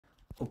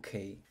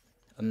Okay,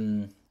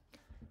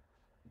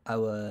 I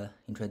will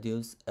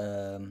introduce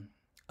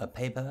a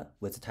paper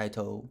with the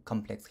title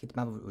Complex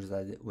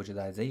Heatmap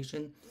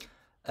Visualization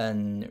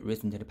and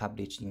recently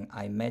published in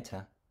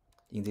iMeta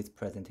in this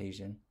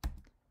presentation.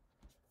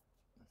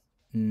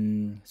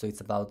 So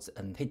it's about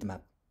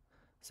heatmap.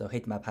 So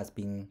heatmap has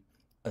been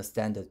a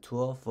standard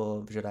tool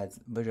for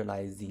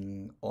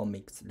visualizing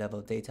omics level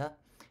data,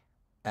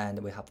 and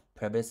we have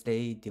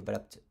previously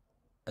developed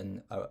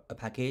a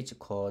package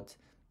called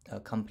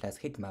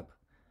ComplexHeatmap,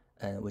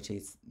 which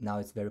is now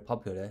it's very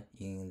popular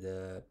in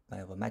the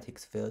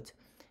bioinformatics field.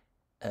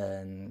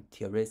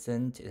 Till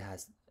recent, it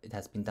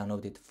has been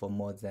downloaded for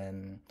more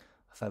than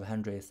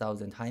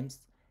 500,000 times,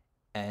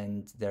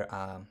 and there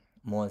are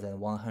more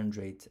than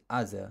 100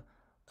 other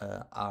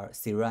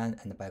CRAN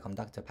and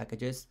bioconductor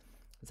packages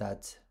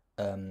that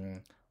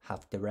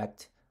have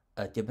direct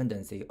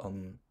dependency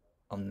on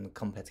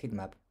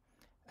ComplexHeatmap.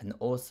 And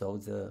also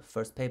the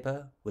first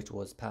paper, which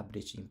was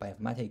published in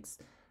bioinformatics,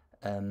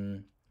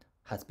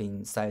 has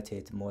been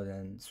cited more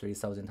than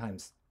 3,000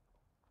 times.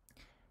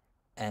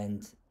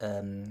 And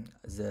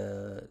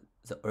the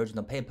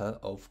original paper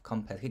of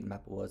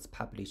ComplexHeatmap was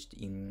published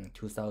in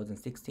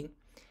 2016,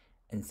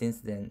 and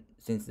since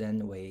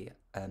then we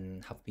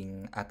have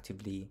been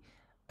actively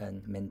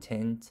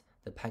maintained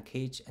the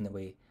package, and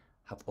we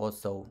have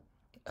also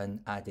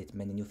added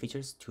many new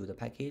features to the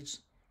package.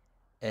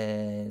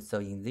 So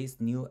in this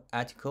new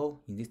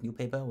article, in this new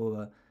paper, we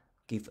will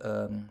give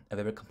a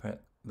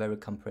very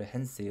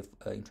comprehensive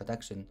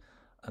introduction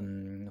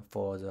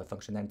for the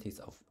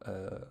functionalities of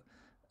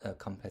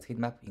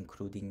ComplexHeatmap,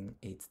 including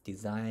its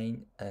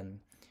design,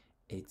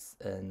 its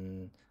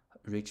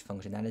rich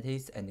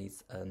functionalities, and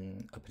its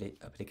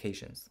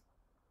applications.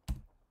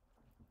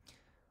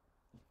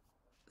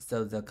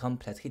 So the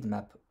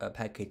ComplexHeatmap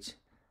package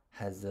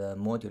has a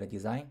modular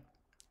design.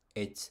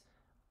 It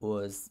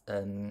was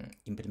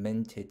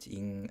implemented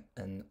in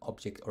an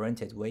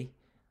object-oriented way.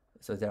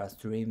 So there are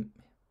three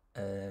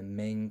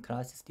main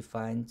classes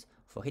defined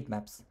for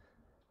heatmaps.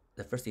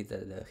 The first is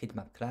the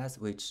heatmap class,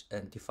 which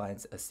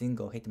defines a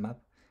single heatmap.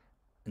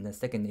 And the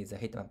second is the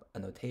heatmap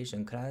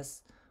annotation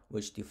class,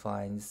 which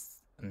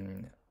defines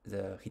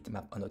the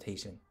heatmap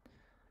annotation.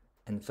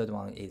 And the third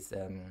one is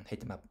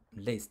heatmap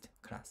list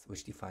class,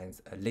 which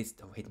defines a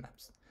list of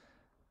heatmaps.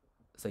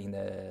 So in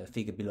the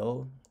figure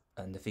below,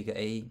 and the figure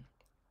A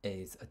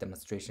is a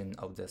demonstration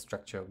of the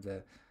structure of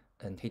the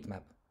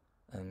heatmap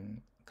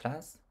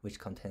class, which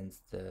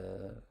contains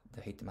the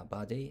heatmap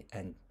body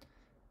and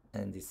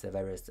these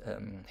various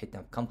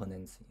heatmap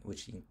components,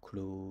 which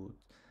include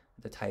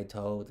the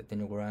title, the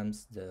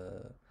diagrams,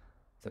 the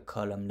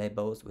column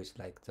labels, which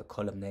like the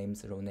column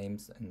names, row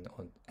names,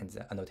 and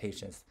the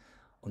annotations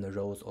on the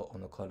rows or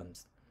on the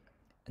columns.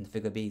 And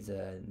figure B is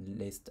a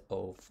list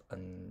of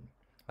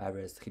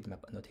various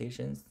heatmap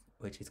annotations,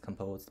 which is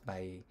composed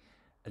by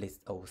a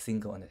list of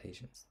single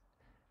annotations.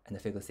 And the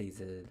figure C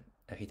is a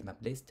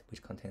heatmap list,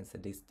 which contains a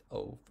list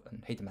of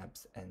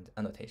heatmaps and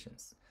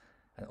annotations.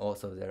 And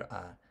also there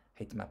are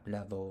heatmap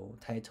level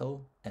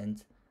title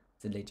and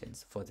the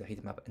legends for the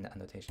heatmap and the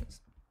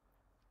annotations.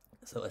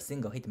 So a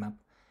single heatmap,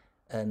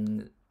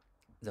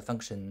 the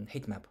function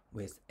heatmap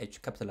with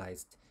H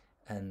capitalized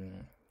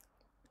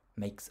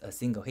makes a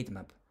single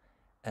heatmap.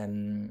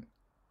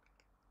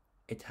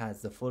 It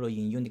has the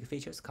following unique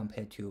features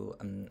compared to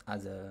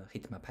other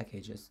heatmap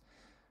packages.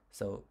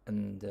 So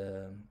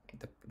the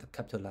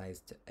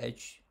capitalized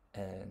H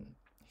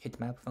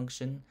heatmap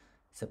function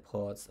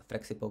supports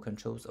flexible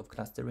controls of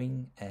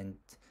clustering and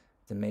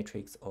the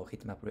matrix or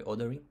heatmap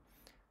reordering.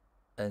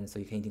 And so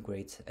you can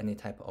integrate any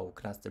type of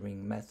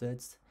clustering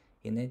methods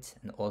in it,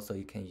 and also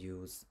you can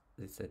use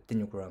this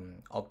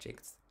diagram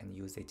objects and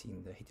use it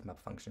in the heatmap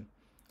function.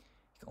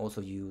 You can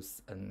also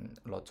use a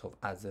lot of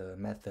other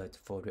methods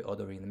for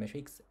reordering the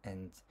matrix,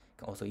 and you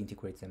can also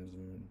integrate them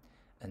in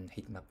a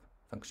heatmap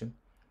function.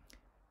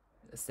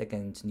 The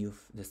second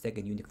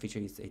unique feature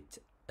is it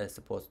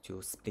supports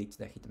to split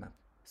the heatmap.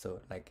 So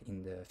like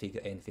in the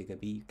figure A and figure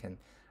B, you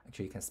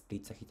can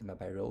split the heatmap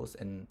by rows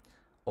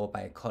or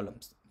by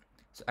columns.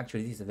 So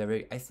actually this is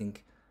I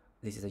think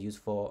this is a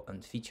useful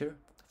feature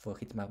for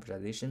heatmap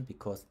visualization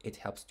because it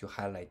helps to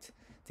highlight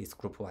these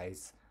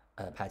group-wise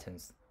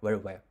patterns very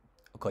well,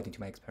 according to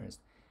my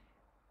experience.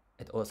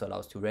 It also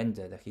allows to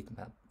render the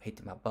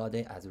heatmap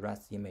body as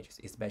raster images,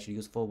 especially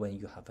useful when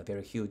you have a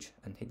very huge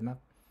heatmap.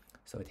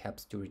 So it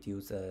helps to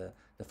reduce the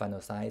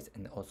final size,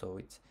 and also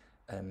it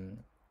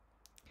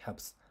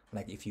helps,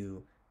 like if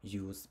you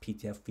use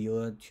PDF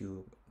viewer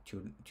to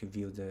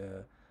view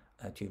the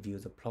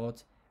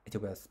plot, it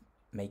will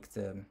make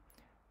the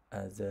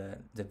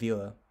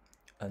viewer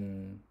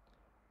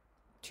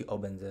to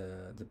open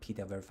the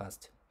PDF very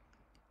fast.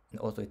 And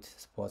also it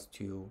supports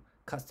to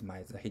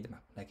customize the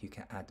heatmap, like you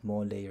can add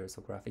more layers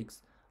of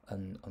graphics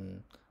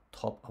on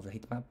top of the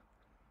heatmap.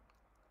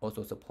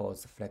 Also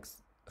supports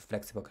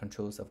flexible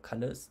controls of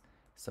colors,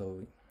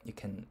 so you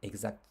can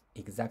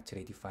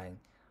exactly define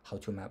how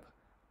to map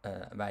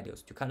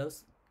values to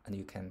colors, and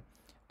you can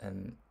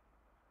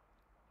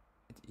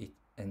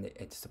and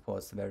it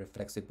supports very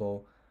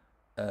flexible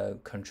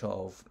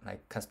control of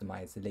like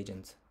customized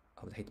legends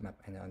of the heatmap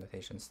and the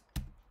annotations.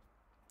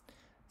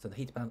 So the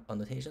heatmap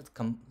annotations,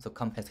 the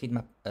complex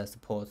heatmap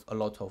supports a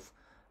lot of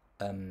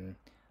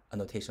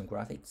annotation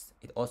graphics.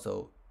 It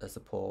also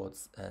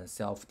supports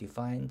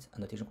self-defined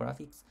annotation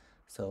graphics.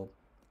 So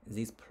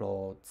these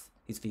plots,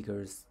 these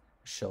figures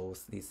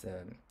shows this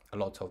a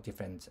lot of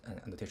different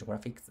annotation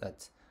graphics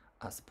that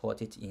are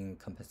supported in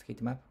complex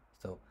heatmap.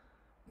 So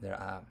there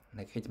are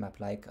like heatmap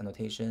like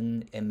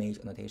annotation, image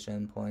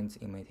annotation, points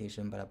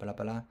annotation, blah blah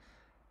blah,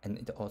 and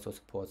it also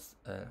supports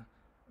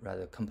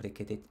rather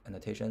complicated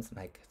annotations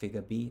like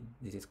figure B.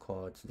 This is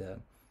called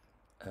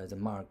the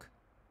mark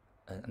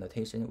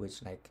annotation,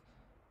 which like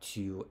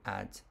to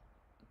add,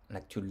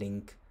 like to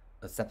link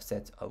a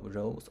subset of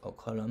rows or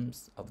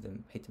columns of the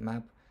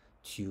heatmap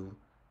to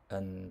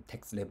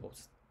text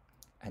labels.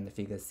 And the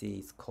figure C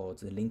is called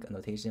the link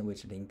annotation,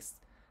 which links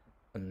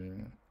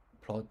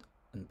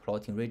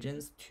plotting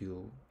regions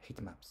to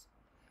heatmaps.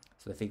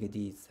 So the figure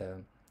D is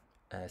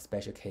a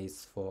special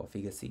case for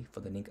figure C for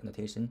the link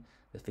annotation.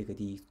 The figure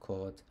D is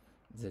called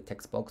the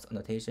text box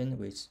annotation,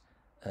 which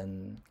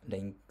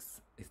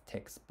links these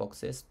text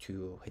boxes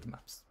to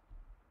heatmaps.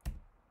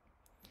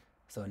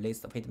 So a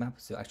list of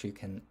heatmaps, so actually you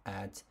can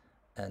add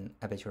an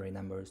arbitrary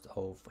numbers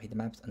of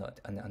heatmaps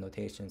and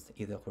annotations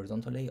either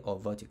horizontally or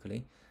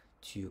vertically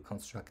to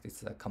construct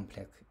this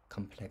complex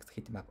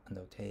heatmap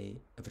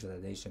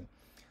visualization.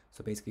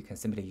 So basically you can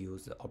simply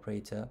use the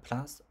operator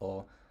plus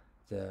or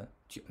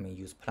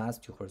use plus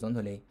to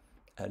horizontally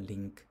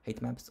link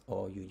heatmaps,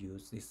 or you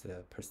use this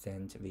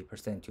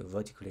 %v% to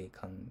vertically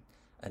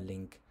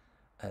link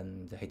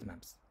the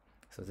heatmaps.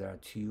 So there are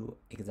two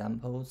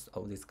examples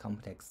of this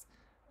complex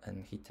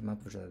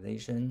heatmap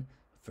visualization.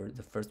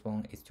 The first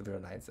one is to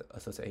visualize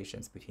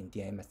associations between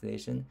DNA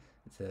methylation,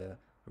 the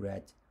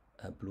red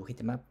blue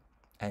heatmap,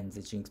 and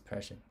the gene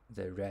expression,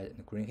 the red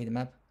and green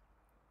heatmap,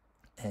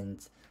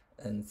 and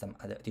some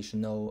other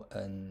additional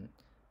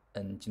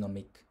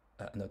genomic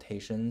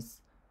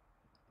annotations.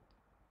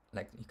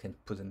 Like you can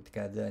put them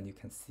together and you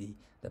can see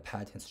the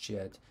patterns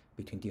shared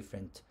between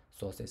different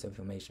sources of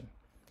information.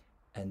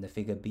 And the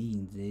figure B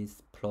in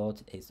this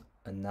plot is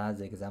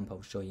another example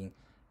of showing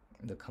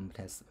the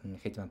complex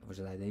heatmap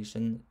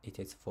visualization. It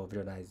is for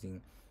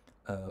visualizing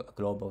a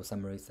global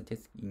summary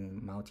statistics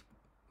in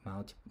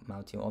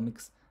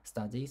multi-omics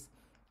studies.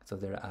 So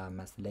there are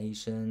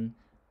methylation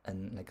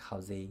and like how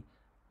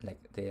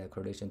their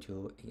correlation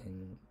to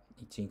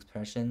gene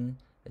expression,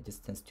 the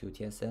distance to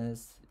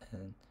TSS,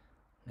 and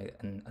like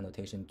an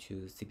annotation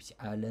to CPG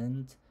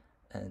island,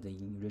 and the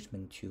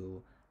enrichment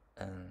to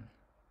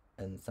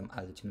and some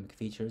other genomic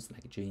features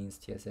like genes,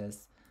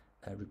 TSS,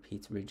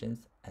 repeat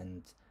regions,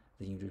 and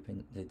the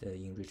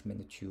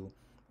enrichment to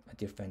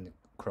different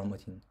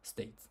chromatin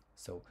states.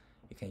 So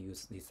you can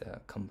use this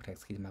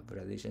complex heatmap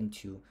visualization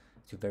to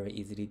very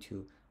easily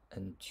to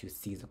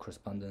see the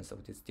correspondence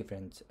of these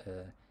different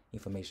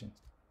information.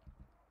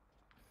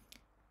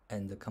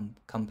 And the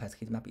complex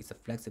heatmap is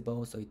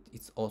flexible, so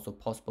it's also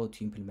possible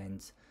to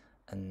implement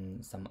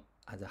some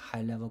other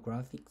high-level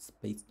graphics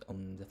based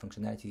on the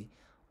functionality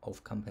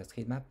of complex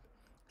heatmap.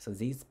 So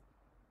these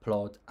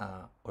plots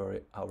are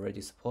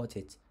already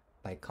supported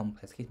by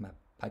complex heatmap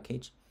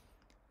package.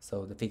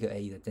 So the figure A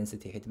is a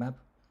density heatmap,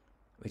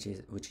 which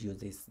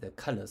uses the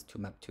colors to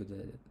map to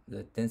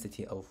the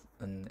density of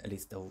a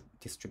list of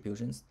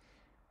distributions,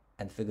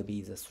 and figure B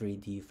is a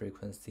 3D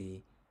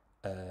frequency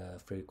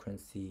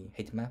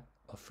heatmap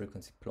or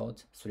frequency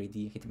plot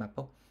 3D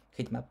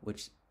heatmap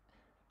which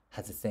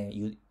has the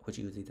same which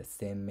uses the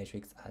same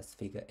matrix as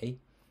figure A.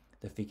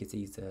 The figure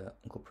C is a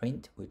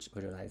oncoprint, which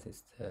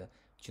visualizes the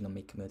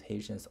genomic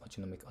mutations or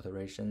genomic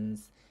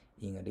alterations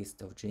in a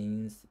list of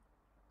genes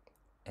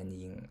and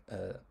in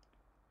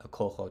a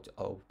cohort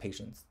of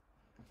patients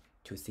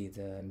to see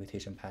the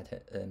mutation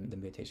patterns. And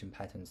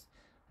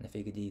the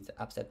figure D is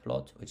the upset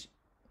plot, which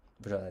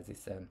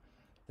visualizes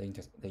the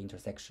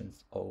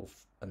intersections of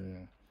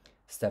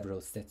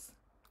several sets.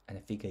 And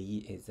figure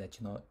E is a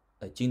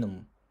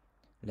genome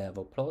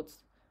level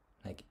plots,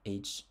 like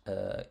each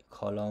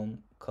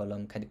column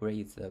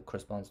category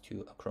corresponds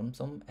to a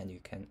chromosome, and you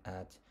can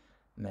add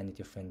many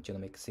different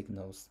genomic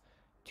signals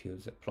to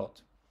the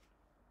plot.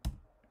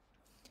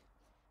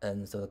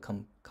 And so the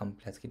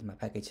complex heatmap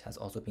package has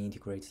also been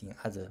integrated in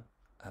other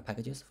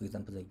packages. For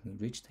example, the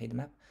enriched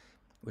heatmap,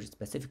 which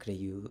specifically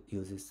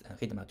uses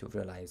heatmap to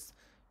visualize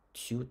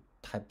two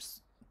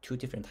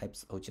different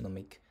types of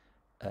genomic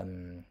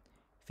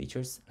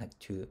features, like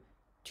to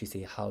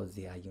see how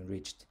they are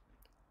enriched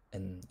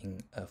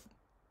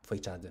for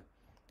each other.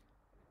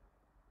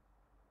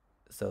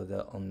 So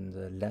on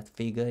the left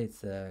figure,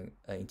 it's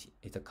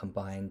a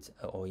combined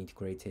or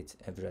integrated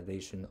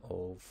visualization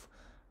of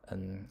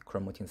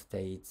chromatin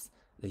states,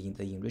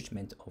 the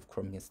enrichment of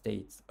chromatin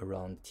states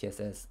around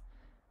TSS.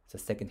 The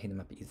second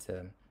heatmap is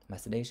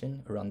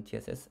methylation around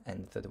TSS,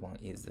 and the third one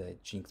is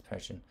gene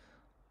expression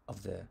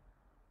of the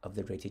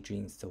rated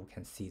genes. So we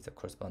can see the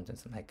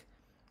correspondence, like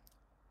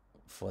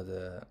for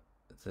the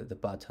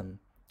bottom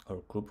or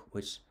group,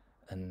 which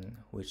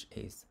which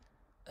is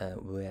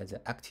where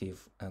the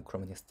active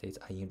chromatin states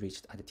are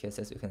enriched at the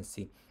TSS. You can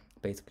see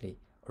basically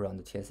around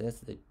the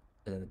TSS,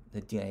 the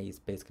DNA is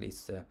basically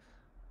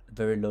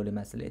very lowly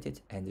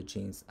methylated and the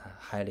genes are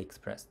highly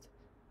expressed.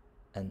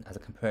 And as a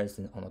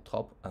comparison on the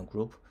top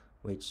group,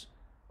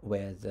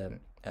 where the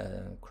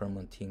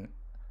chromatin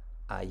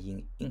are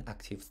in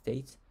inactive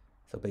state,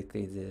 so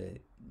basically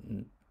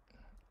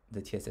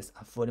the TSS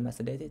are fully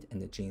methylated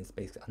and the genes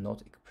basically are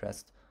not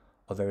expressed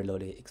or very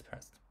lowly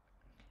expressed.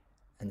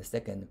 And the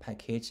second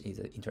package is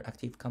the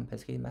interactive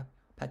ComplexHeatmap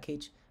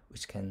package,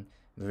 which can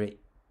very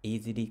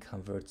easily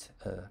convert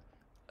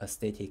a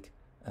static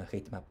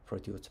heatmap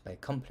produced by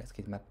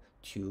ComplexHeatmap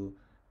to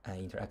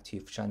an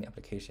interactive Shiny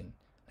application,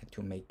 like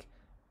to make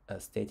a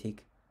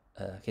static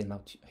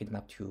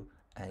heatmap to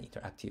an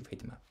interactive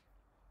heatmap.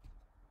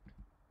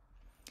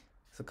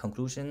 So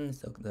conclusion,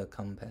 so the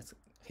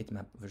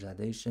ComplexHeatmap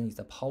visualization is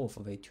a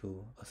powerful way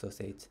to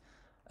associate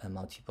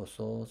multiple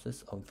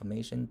sources of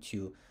information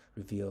to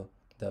reveal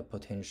the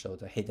potential,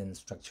 the hidden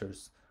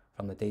structures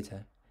from the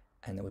data.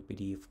 And we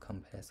believe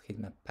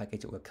ComplexHeatmap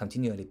package will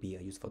continually be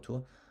a useful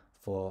tool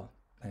for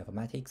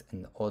bioinformatics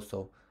and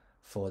also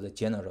for the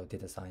general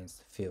data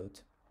science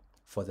field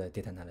for the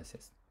data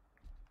analysis.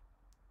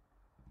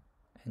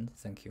 And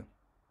thank you.